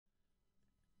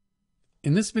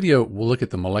In this video, we'll look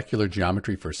at the molecular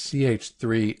geometry for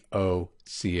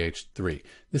CH3OCH3.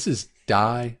 This is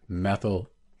dimethyl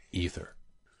ether.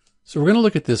 So we're going to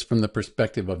look at this from the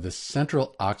perspective of the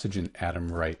central oxygen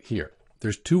atom right here.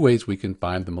 There's two ways we can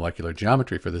find the molecular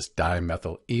geometry for this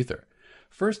dimethyl ether.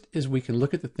 First is we can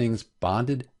look at the things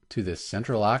bonded to this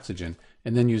central oxygen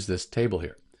and then use this table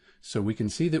here. So we can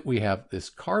see that we have this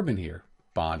carbon here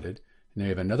bonded, and we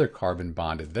have another carbon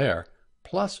bonded there,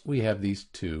 plus we have these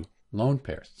two lone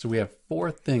pairs. So we have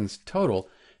four things total,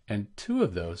 and two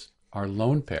of those are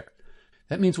lone pair.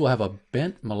 That means we'll have a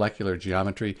bent molecular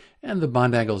geometry, and the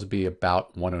bond angles be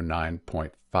about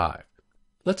 109.5.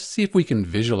 Let's see if we can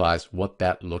visualize what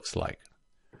that looks like.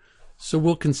 So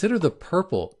we'll consider the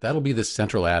purple. That'll be the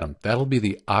central atom. That'll be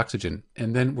the oxygen.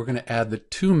 And then we're going to add the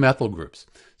two methyl groups.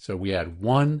 So we add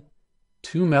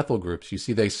two methyl groups. You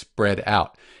see they spread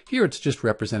out. Here it's just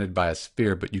represented by a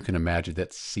sphere, but you can imagine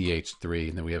that's CH3,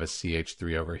 and then we have a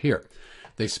CH3 over here.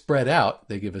 They spread out.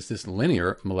 They give us this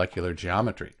linear molecular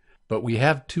geometry. But we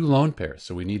have two lone pairs,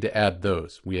 so we need to add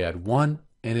those. We add one,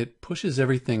 and it pushes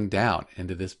everything down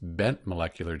into this bent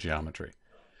molecular geometry.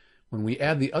 When we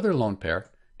add the other lone pair,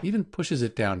 it even pushes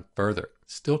it down further.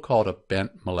 It's still called a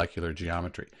bent molecular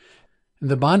geometry. And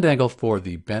the bond angle for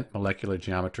the bent molecular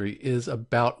geometry is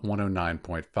about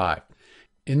 109.5.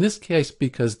 In this case,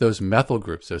 because those methyl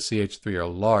groups, so CH3, are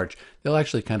large, they'll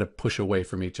actually kind of push away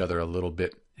from each other a little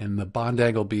bit, and the bond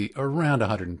angle will be around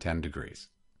 110 degrees.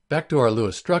 Back to our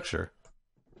Lewis structure.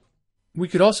 We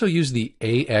could also use the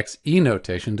AXE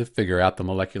notation to figure out the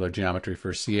molecular geometry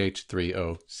for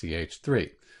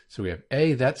CH3OCH3. So we have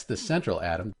A, that's the central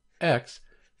atom. X,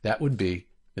 that would be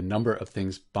the number of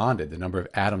things bonded, the number of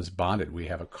atoms bonded. We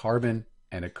have a carbon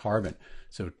and a carbon,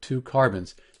 so two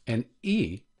carbons. And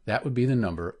E, that would be the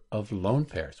number of lone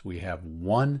pairs. We have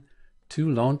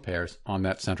two lone pairs on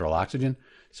that central oxygen.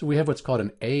 So we have what's called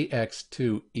an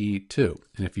AX2E2.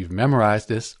 And if you've memorized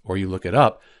this or you look it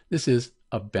up, this is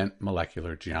a bent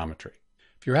molecular geometry.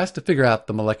 If you're asked to figure out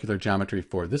the molecular geometry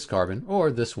for this carbon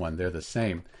or this one, they're the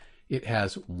same. It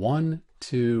has 1,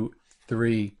 2,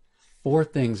 3, 4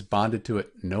 things bonded to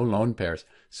it, no lone pairs.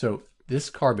 So this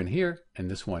carbon here and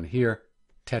this one here,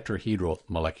 tetrahedral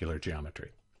molecular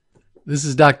geometry. This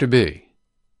is Dr. B,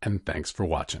 and thanks for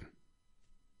watching.